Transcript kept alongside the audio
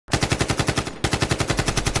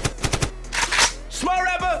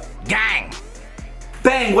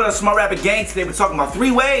Gang, what up, Smart Rapper Gang? Today we're talking about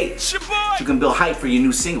 3 ways you can build hype for your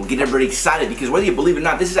new single. Get everybody excited, because whether you believe it or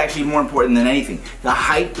not, this is actually more important than anything. The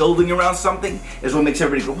hype building around something is what makes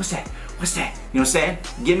everybody go, what's that? What's that? You know what I'm saying?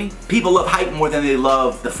 Get me? People love hype more than they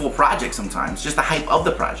love the full project sometimes. Just the hype of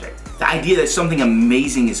the project. The idea that something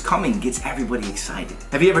amazing is coming gets everybody excited.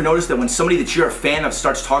 Have you ever noticed that when somebody that you're a fan of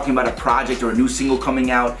starts talking about a project or a new single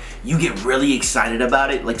coming out, you get really excited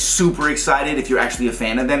about it? Like super excited if you're actually a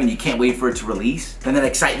fan of them and you can't wait for it to release? Then that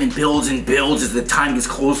excitement builds and builds as the time gets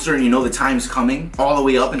closer and you know the time's coming, all the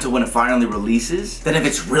way up until when it finally releases. Then if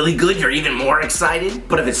it's really good, you're even more excited.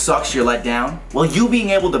 But if it sucks, you're let down. Well, you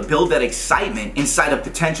being able to build that excitement inside of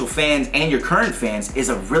potential fans and your current fans is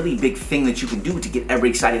a really big thing that you can do to get everybody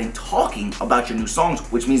excited and talking about your new songs,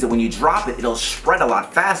 which means that when you drop it, it'll spread a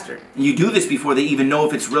lot faster. And you do this before they even know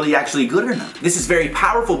if it's really actually good or not. This is very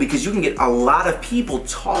powerful because you can get a lot of people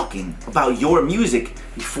talking about your music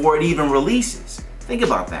before it even releases. Think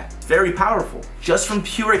about that. It's very powerful. Just from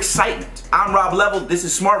pure excitement. I'm Rob Level, this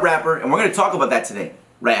is Smart Rapper, and we're gonna talk about that today,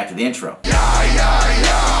 right after the intro.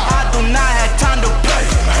 I do not have time to play.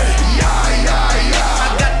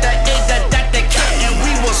 I got that egg that they cut, and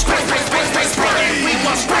we will spray. We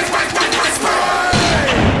will spray.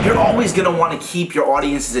 You're always gonna want to keep your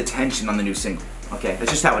audience's attention on the new single. Okay,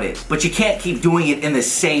 that's just how it is. But you can't keep doing it in the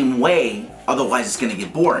same way, otherwise it's gonna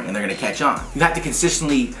get boring and they're gonna catch on. You have to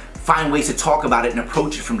consistently find ways to talk about it and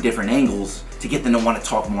approach it from different angles to get them to want to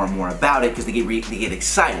talk more and more about it, because they get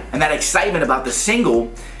excited. And that excitement about the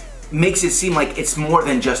single makes it seem like it's more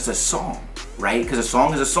than just a song, right? Because a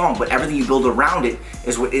song is a song, but everything you build around it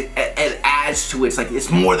is what it adds to it. It's like, it's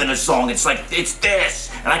more than a song. It's like, it's this,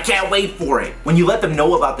 and I can't wait for it. When you let them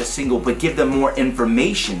know about the single, but give them more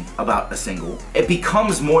information about the single, it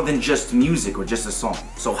becomes more than just music or just a song.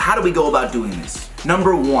 So how do we go about doing this?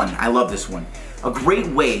 Number 1, I love this one. A great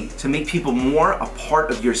way to make people more a part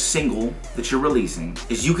of your single that you're releasing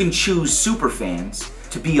is you can choose superfans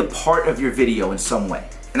to be a part of your video in some way.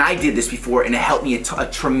 And I did this before and it helped me a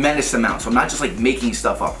tremendous amount. So I'm not just like making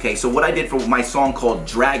stuff up, okay? So what I did for my song called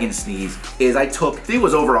Dragon Sneeze is I took, I think it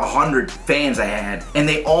was over 100 fans I had, and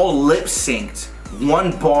they all lip synced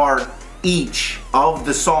 1 bar each of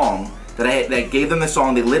the song that I gave them the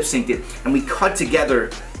song, they lip synced it, and we cut together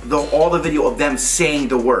all the video of them saying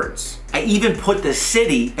the words. I even put the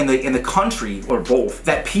city and the country, or both,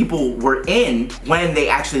 that people were in when they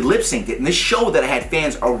actually lip synced it. And this showed that I had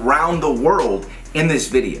fans around the world in this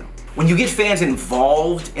video. When you get fans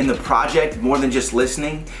involved in the project more than just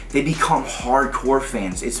listening, they become hardcore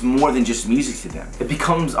fans. It's more than just music to them. It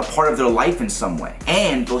becomes a part of their life in some way.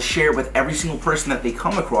 And they'll share it with every single person that they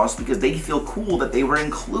come across because they feel cool that they were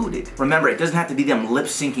included. Remember, it doesn't have to be them lip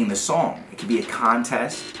syncing the song. It could be a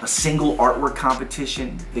contest, a single artwork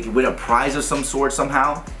competition. They could win a prize of some sort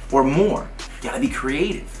somehow, or more. You gotta be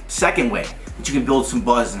creative. Second way that you can build some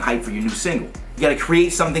buzz and hype for your new single. You gotta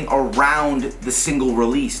create something around the single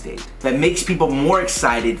release date that makes people more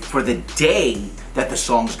excited for the day that the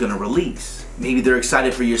song's gonna release. Maybe they're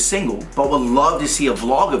excited for your single, but would love to see a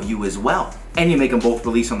vlog of you as well. And you make them both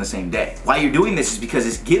release on the same day. Why you're doing this is because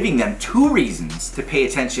it's giving them 2 reasons to pay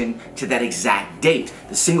attention to that exact date.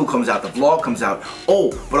 The single comes out, the vlog comes out,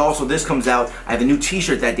 oh, but also this comes out, I have a new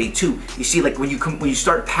t-shirt that day too. You see, like when you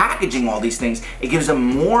start packaging all these things, it gives them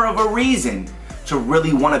more of a reason to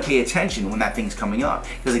really want to pay attention when that thing's coming up,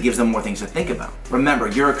 because it gives them more things to think about. Remember,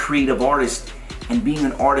 you're a creative artist, and being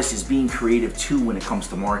an artist is being creative too when it comes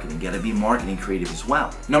to marketing. You gotta be marketing creative as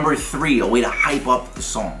well. Number 3, a way to hype up the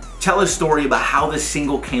song. Tell a story about how the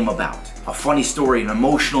single came about. A funny story, an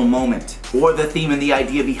emotional moment, or the theme and the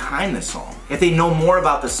idea behind the song. If they know more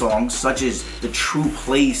about the song, such as the true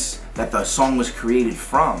place that the song was created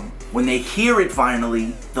from, when they hear it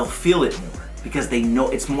finally, they'll feel it more, because they know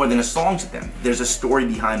it's more than a song to them. There's a story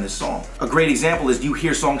behind the song. A great example is you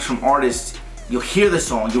hear songs from artists, you'll hear the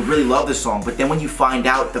song, you'll really love the song, but then when you find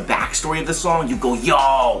out the backstory of the song, you go,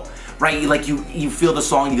 yo, right? You feel the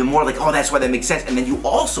song even more, like, oh, that's why that makes sense. And then you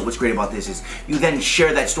also, what's great about this is you then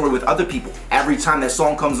share that story with other people. Every time that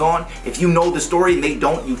song comes on, if you know the story and they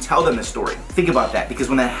don't, you tell them the story. Think about that, because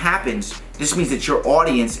when that happens, this means that your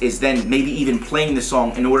audience is then maybe even playing the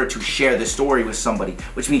song in order to share the story with somebody,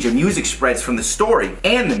 which means your music spreads from the story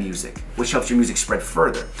and the music, which helps your music spread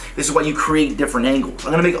further. This is why you create different angles. I'm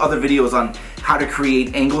gonna make other videos on how to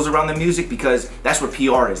create angles around the music, because that's what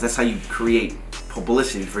PR is. That's how you create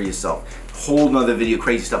publicity for yourself. Whole nother video,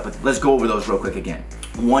 crazy stuff, but let's go over those real quick again.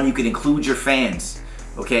 1, you can include your fans.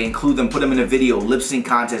 Okay, include them, put them in a video, lip sync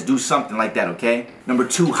contest, do something like that, okay? Number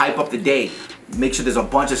 2, hype up the day. Make sure there's a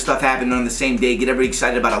bunch of stuff happening on the same day. Get everybody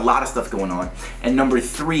excited about a lot of stuff going on. And number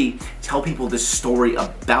 3, tell people the story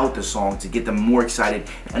about the song to get them more excited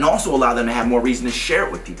and also allow them to have more reason to share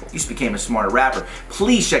it with people. You just became a smarter rapper.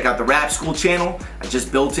 Please check out the Rap School channel. I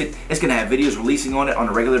just built it. It's gonna have videos releasing on it on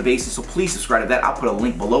a regular basis, so please subscribe to that. I'll put a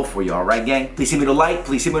link below for you, all right, gang? Please hit me with a like,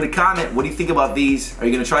 please hit me with a comment. What do you think about these? Are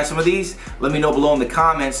you gonna try some of these? Let me know below in the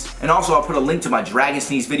comments. And also, I'll put a link to my Dragon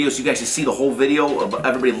Sneeze video so you guys can see the whole video of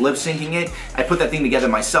everybody lip syncing it. I put that thing together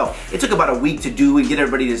myself. It took about a week to do and get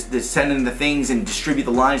everybody to send in the things and distribute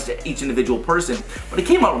the lines to each individual person, but it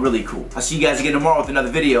came out really cool. I'll see you guys again tomorrow with another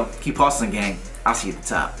video. Keep hustling, gang. I'll see you at the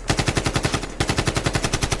top.